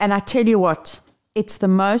 And I tell you what, it's the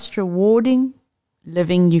most rewarding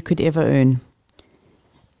living you could ever earn.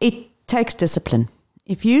 It takes discipline.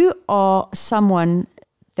 If you are someone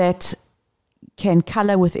that can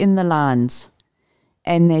color within the lines,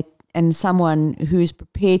 and someone who's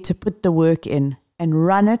prepared to put the work in and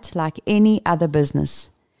run it like any other business,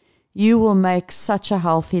 you will make such a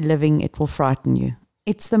healthy living, it will frighten you.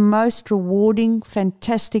 It's the most rewarding,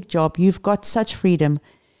 fantastic job. You've got such freedom.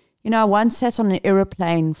 I once sat on an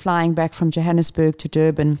aeroplane flying back from Johannesburg to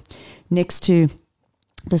Durban next to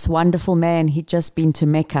this wonderful man. He'd just been to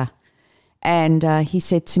Mecca. And he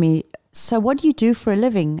said to me, so what do you do for a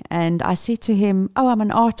living? And I said to him, oh, I'm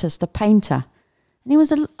an artist, a painter. And he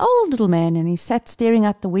was an old little man, and he sat staring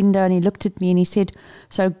out the window, and he looked at me and he said,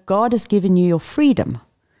 so God has given you your freedom.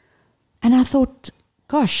 And I thought,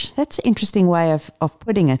 gosh, that's an interesting way of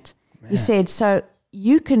putting it. Yeah. He said, so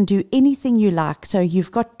you can do anything you like. So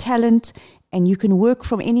you've got talent and you can work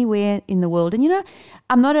from anywhere in the world. And,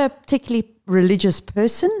 I'm not a particularly religious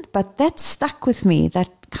person, but that stuck with me, that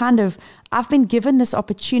kind of, I've been given this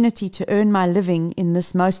opportunity to earn my living in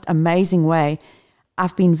this most amazing way.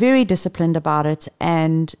 I've been very disciplined about it,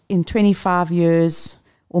 and in 25 years,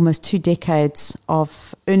 almost 2 decades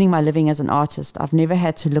of earning my living as an artist, I've never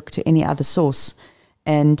had to look to any other source.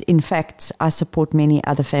 And in fact, I support many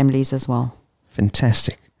other families as well.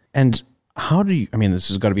 Fantastic. And how do you, this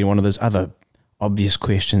has got to be one of those other obvious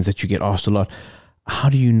questions that you get asked a lot. How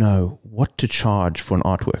do you know what to charge for an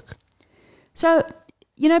artwork? So,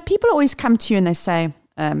 people always come to you and they say,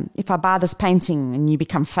 if I buy this painting and you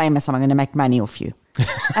become famous, am I going to make money off you?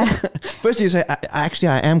 First you say, I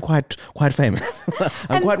am quite famous.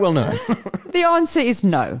 I'm quite well known. The answer is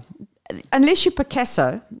no. Unless you're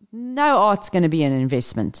Picasso, no art's going to be an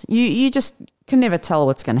investment. You just can never tell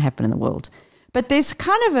what's going to happen in the world. But there's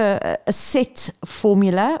kind of a set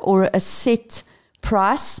formula or a set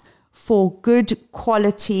price for good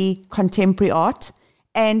quality contemporary art.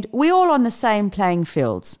 And we're all on the same playing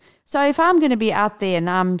fields. So if I'm going to be out there and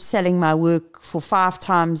I'm selling my work for 5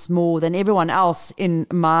 times more than everyone else in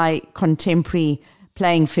my contemporary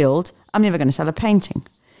playing field, I'm never going to sell a painting.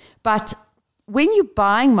 But when you're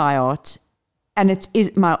buying my art,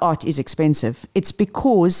 and my art is expensive, it's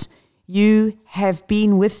because you have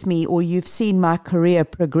been with me or you've seen my career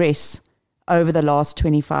progress over the last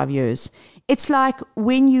 25 years. It's like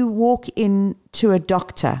when you walk into a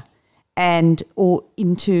doctor or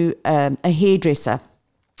into a hairdresser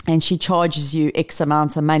and she charges you X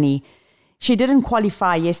amount of money. She didn't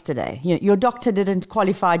qualify yesterday. Your doctor didn't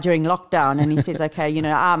qualify during lockdown and he says, okay,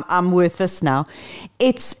 I'm worth this now.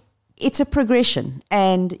 It's a progression,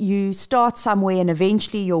 and you start somewhere and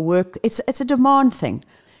eventually your work, it's a demand thing.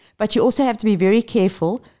 But you also have to be very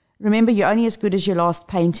careful. Remember, you're only as good as your last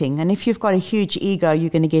painting. And if you've got a huge ego,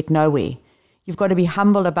 you're going to get nowhere. You've got to be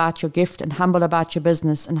humble about your gift and humble about your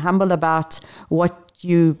business and humble about what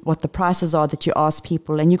the prices are that you ask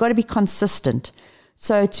people. And you've got to be consistent.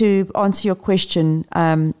 So to answer your question,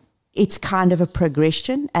 it's kind of a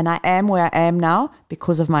progression. And I am where I am now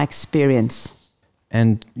because of my experience.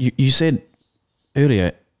 And you said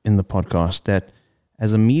earlier in the podcast that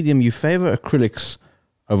as a medium, you favor acrylics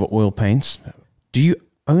over oil paints. Do you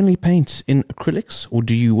only paint in acrylics or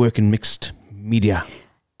do you work in mixed media?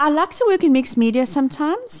 I like to work in mixed media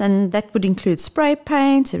sometimes, and that would include spray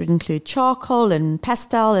paint, it would include charcoal and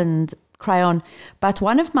pastel and crayon. But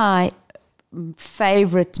one of my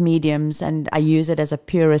favorite mediums, and I use it as a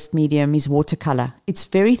purist medium, is watercolor. It's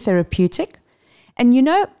very therapeutic. And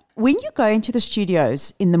when you go into the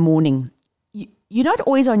studios in the morning, you're not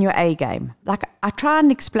always on your A game. Like, I try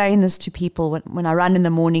and explain this to people when I run in the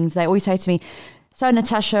mornings. They always say to me, so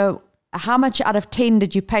Natasha, how much out of 10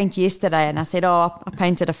 did you paint yesterday? And I said, I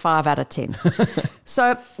painted a 5 out of 10.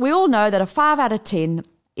 So we all know that a 5 out of 10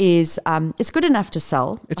 is it's good enough to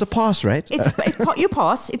sell. It's a pass, right? You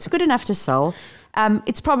pass. It's good enough to sell.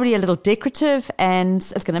 It's probably a little decorative and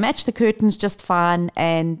it's going to match the curtains just fine,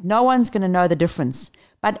 and no one's going to know the difference.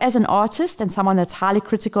 But as an artist and someone that's highly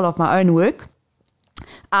critical of my own work,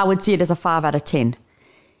 I would see it as a 5 out of 10.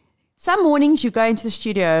 Some mornings you go into the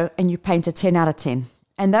studio and you paint a 10 out of 10.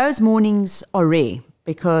 And those mornings are rare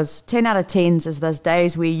because 10 out of 10s is those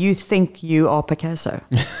days where you think you are Picasso.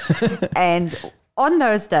 And on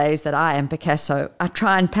those days that I am Picasso, I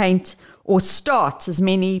try and paint or start as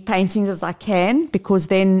many paintings as I can, because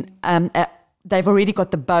then they've already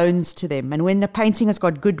got the bones to them. And when the painting has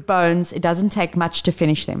got good bones, it doesn't take much to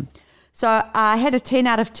finish them. So I had a 10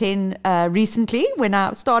 out of 10 recently when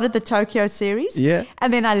I started the Tokyo series. Yeah.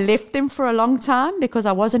 And then I left them for a long time because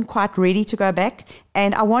I wasn't quite ready to go back.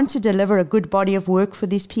 And I want to deliver a good body of work for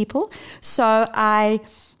these people. So I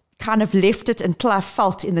kind of left it until I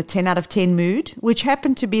felt in the 10 out of 10 mood, which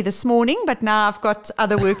happened to be this morning, but now I've got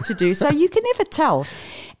other work to do. So you can never tell.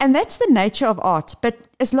 And that's the nature of art. But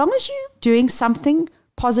as long as you're doing something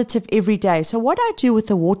positive every day. So what I do with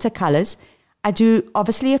the watercolors, I do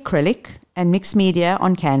obviously acrylic and mixed media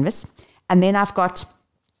on canvas. And then I've got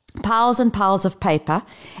piles and piles of paper.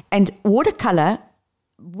 And watercolor,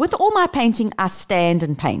 with all my painting, I stand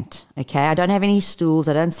and paint. Okay, I don't have any stools.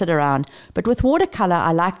 I don't sit around. But with watercolor,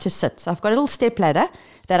 I like to sit. So I've got a little step ladder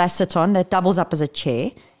that I sit on that doubles up as a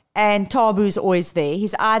chair. And Tabu's always there.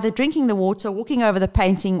 He's either drinking the water, walking over the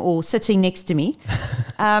painting, or sitting next to me.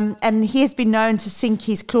 And he has been known to sink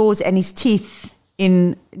his claws and his teeth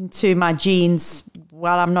into my jeans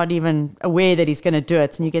while I'm not even aware that he's going to do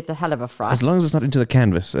it, and you get the hell of a fright. As long as it's not into the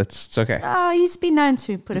canvas, it's okay. Oh, he's been known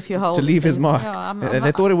to put a few holes. To leave his mark.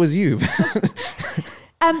 They thought it was you.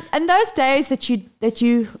 And those days that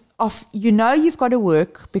you you've got to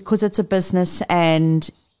work because it's a business and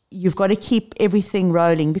you've got to keep everything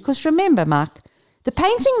rolling. Because remember, Mark, the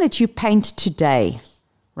painting that you paint today,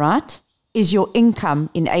 right, is your income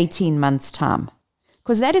in 18 months' time.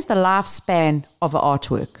 Because that is the lifespan of an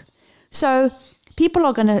artwork. So people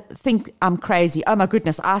are going to think I'm crazy. Oh, my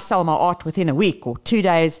goodness, I sell my art within a week or 2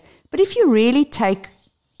 days. But if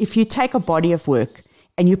you take a body of work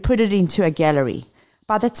and you put it into a gallery,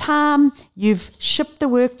 by the time you've shipped the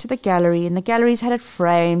work to the gallery and the gallery's had it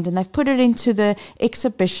framed and they've put it into the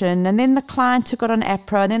exhibition and then the client took it on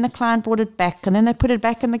APRA and then the client brought it back and then they put it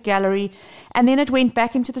back in the gallery and then it went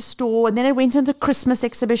back into the store and then it went into the Christmas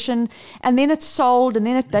exhibition and then it sold and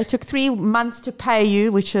then they took 3 months to pay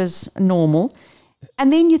you, which is normal.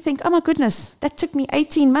 And then you think, oh my goodness, that took me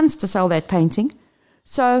 18 months to sell that painting.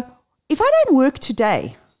 So if I don't work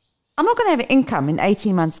today, I'm not going to have income in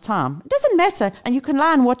 18 months' time. It doesn't matter. And you can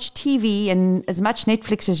lie and watch TV and as much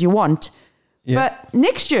Netflix as you want. Yeah. But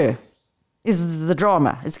next year is the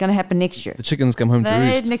drama. It's going to happen next year. The chickens come home to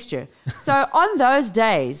roost. Next year. So on those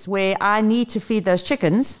days where I need to feed those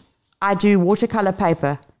chickens, I do watercolor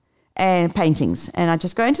paper and paintings. And I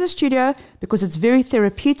just go into the studio because it's very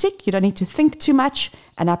therapeutic. You don't need to think too much.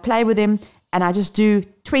 And I play with them. And I just do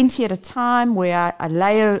 20 at a time where I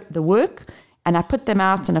layer the work. And I put them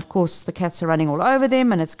out, and of course the cats are running all over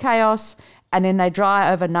them, and it's chaos. And then they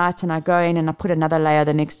dry overnight, and I go in and I put another layer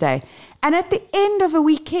the next day. And at the end of a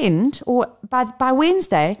weekend, or by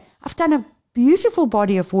Wednesday, I've done a beautiful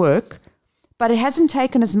body of work, but it hasn't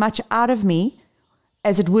taken as much out of me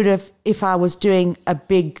as it would have if I was doing a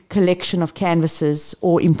big collection of canvases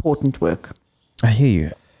or important work. I hear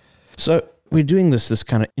you. So we're doing this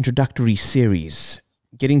kind of introductory series,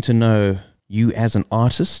 getting to know you as an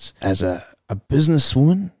artist, as a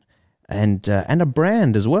businesswoman, and a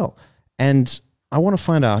brand as well. And I want to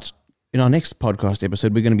find out, in our next podcast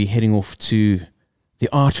episode, we're going to be heading off to the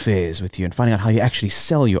art fairs with you and finding out how you actually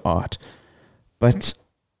sell your art. But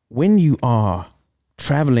when you are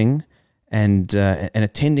traveling and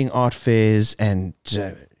attending art fairs and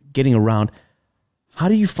getting around, how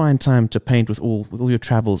do you find time to paint with all your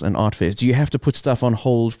travels and art fairs? Do you have to put stuff on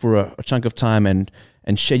hold for a chunk of time and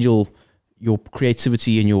schedule your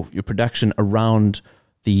creativity and your production around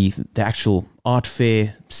the actual art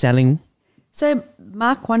fair selling? So,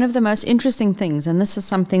 Mark, one of the most interesting things, and this is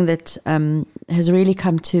something that has really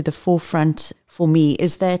come to the forefront for me,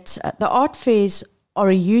 is that the art fairs are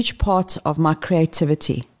a huge part of my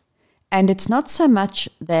creativity. And it's not so much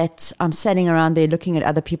that I'm standing around there looking at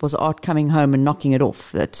other people's art, coming home and knocking it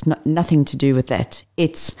off. That's nothing to do with that.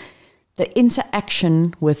 It's the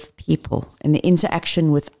interaction with people and the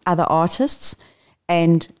interaction with other artists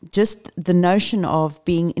and just the notion of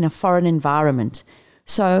being in a foreign environment.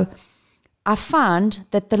 So I find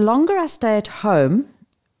that the longer I stay at home,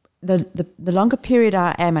 the longer period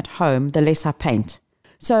I am at home, the less I paint.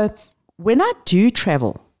 So when I do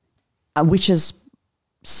travel, which is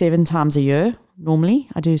 7 times a year, normally,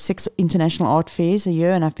 I do 6 international art fairs a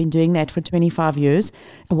year, and I've been doing that for 25 years.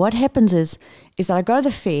 And what happens is that I go to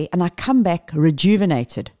the fair and I come back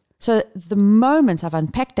rejuvenated. So the moment I've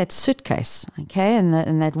unpacked that suitcase, okay,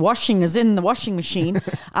 and that washing is in the washing machine,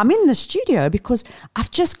 I'm in the studio because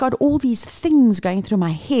I've just got all these things going through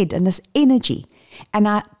my head and this energy. And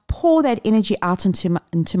I pour that energy out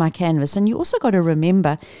into my canvas. And you also got to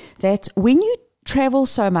remember that when you travel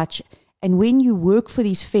so much and when you work for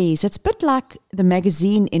these fairs, it's a bit like the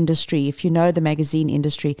magazine industry. If you know the magazine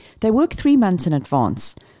industry, they work 3 months in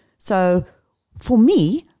advance. So for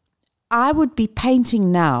me, I would be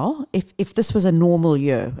painting now if this was a normal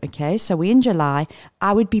year, okay? So we're in July.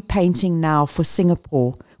 I would be painting now for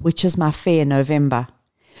Singapore, which is my fair in November.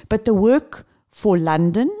 But the work for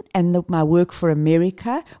London and my work for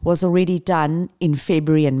America was already done in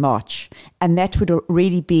February and March. And that would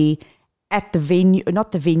already be at the venue,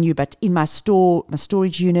 not the venue, but in my store, my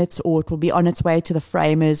storage units, or it will be on its way to the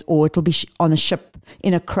framers, or it will be on a ship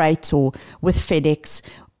in a crate or with FedEx,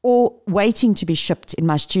 or waiting to be shipped in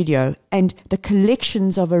my studio. And the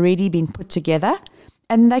collections have already been put together.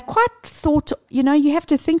 And they quite thought, you have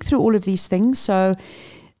to think through all of these things. So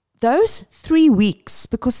those 3 weeks,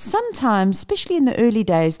 because sometimes, especially in the early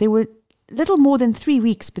days, there were little more than 3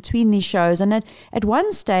 weeks between these shows. And at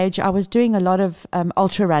one stage, I was doing a lot of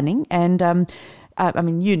ultra running. And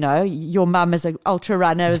your mum is an ultra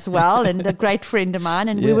runner as well, and a great friend of mine.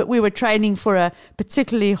 And we were training for a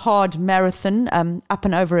particularly hard marathon up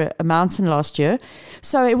and over a mountain last year.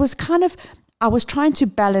 So it was I was trying to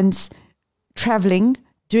balance traveling,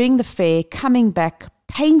 doing the fair, coming back,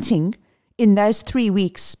 painting in those 3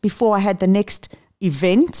 weeks before I had the next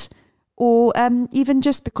event or even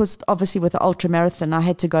just because obviously with the ultra marathon I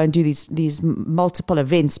had to go and do these multiple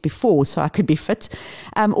events before so I could be fit,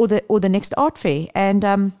 or the next art fair.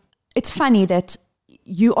 And it's funny that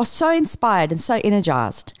you are so inspired and so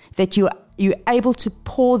energized that you're able to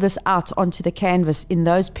pour this out onto the canvas in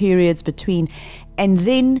those periods between, and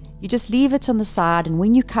then you just leave it on the side, and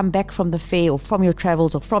when you come back from the fair or from your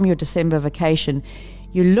travels or from your December vacation,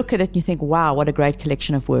 you look at it and you think, wow, what a great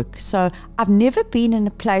collection of work. So I've never been in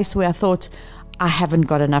a place where I thought I haven't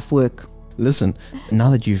got enough work. Listen, now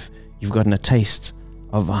that you've gotten a taste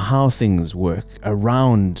of how things work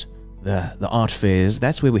around the art fairs,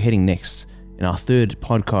 that's where we're heading next in our third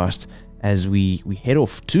podcast, as we head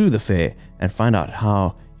off to the fair and find out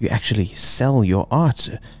how you actually sell your art.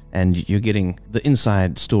 And you're getting the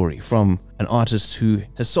inside story from an artist who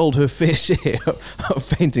has sold her fair share of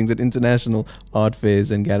paintings at international art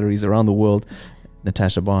fairs and galleries around the world,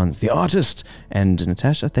 Natasha Barnes, the artist. And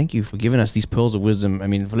Natasha, thank you for giving us these pearls of wisdom. I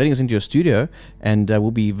mean, for letting us into your studio, and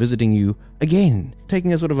we'll be visiting you again,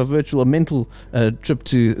 taking a sort of a virtual, a mental trip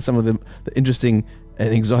to some of the interesting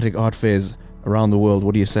and exotic art fairs around the world.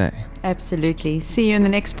 What do you say? Absolutely. See you in the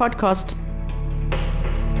next podcast.